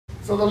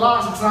So the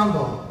last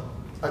example,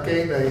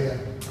 again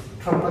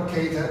a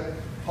complicated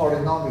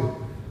polynomial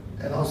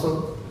and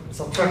also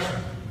subtraction.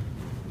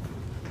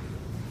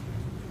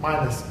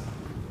 Minus.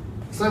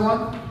 Second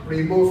one,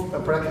 remove the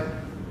bracket.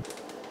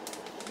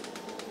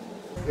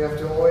 You have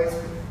to always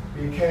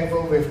be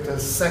careful with the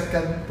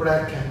second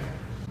bracket.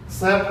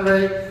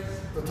 Separate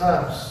the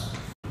terms.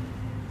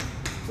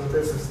 So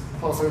this is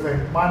positive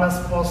 8.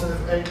 Minus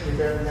positive 8, we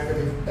get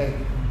negative 8.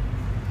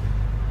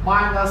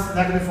 Minus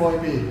negative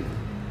 4ab.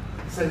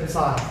 Same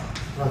sign,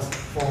 plus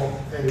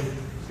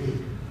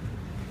 4ab.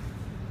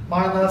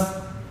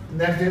 Minus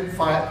negative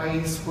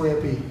 5a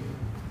squared b.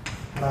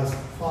 Plus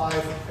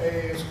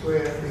 5a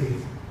squared b.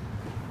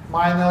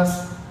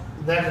 Minus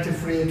negative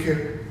 3a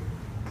cubed.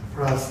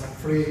 Plus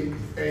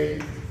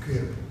 3a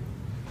cubed.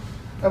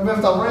 And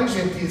with the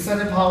ratio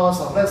descending powers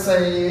of, let's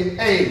say,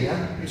 a,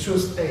 yeah? We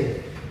choose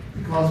a,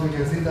 because we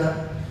can see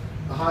that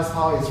the highest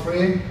power is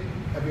 3,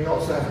 and we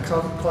also have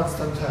a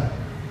constant term.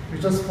 We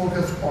just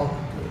focus on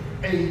the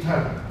a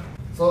term.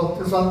 So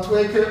this one,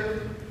 2a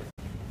cubed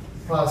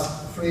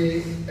plus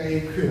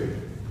 3a cubed.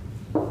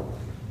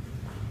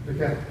 We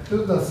can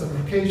do the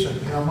simplification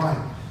in our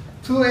mind.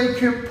 2a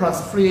cubed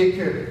plus 3a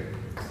cubed,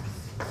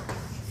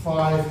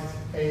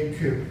 5a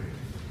cubed.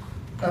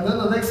 And then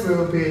the next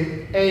will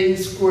be a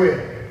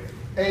squared.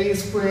 A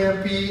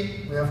squared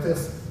b, we have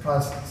this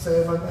plus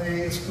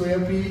 7a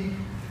squared b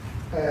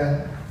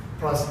and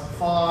plus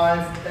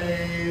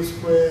 5a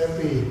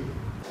squared b.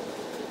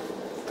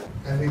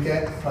 And we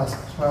get plus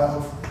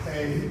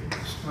 12a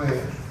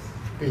squared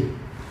b.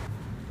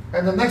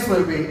 And the next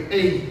will be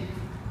a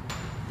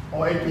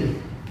or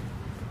ab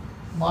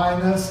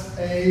minus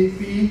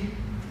ab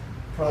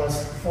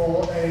plus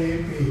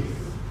 4ab.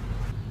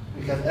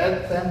 We can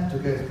add them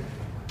together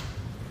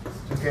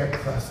to get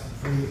plus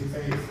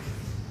 3ab.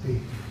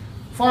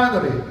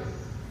 Finally,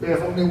 we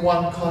have only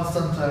one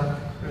constant term,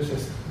 which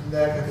is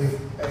negative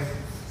 8.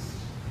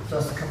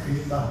 Just complete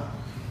it down.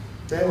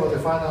 There was the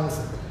final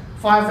answer.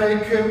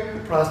 5a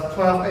cubed plus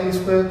 12a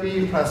squared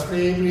b plus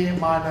 3ab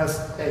minus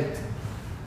 8.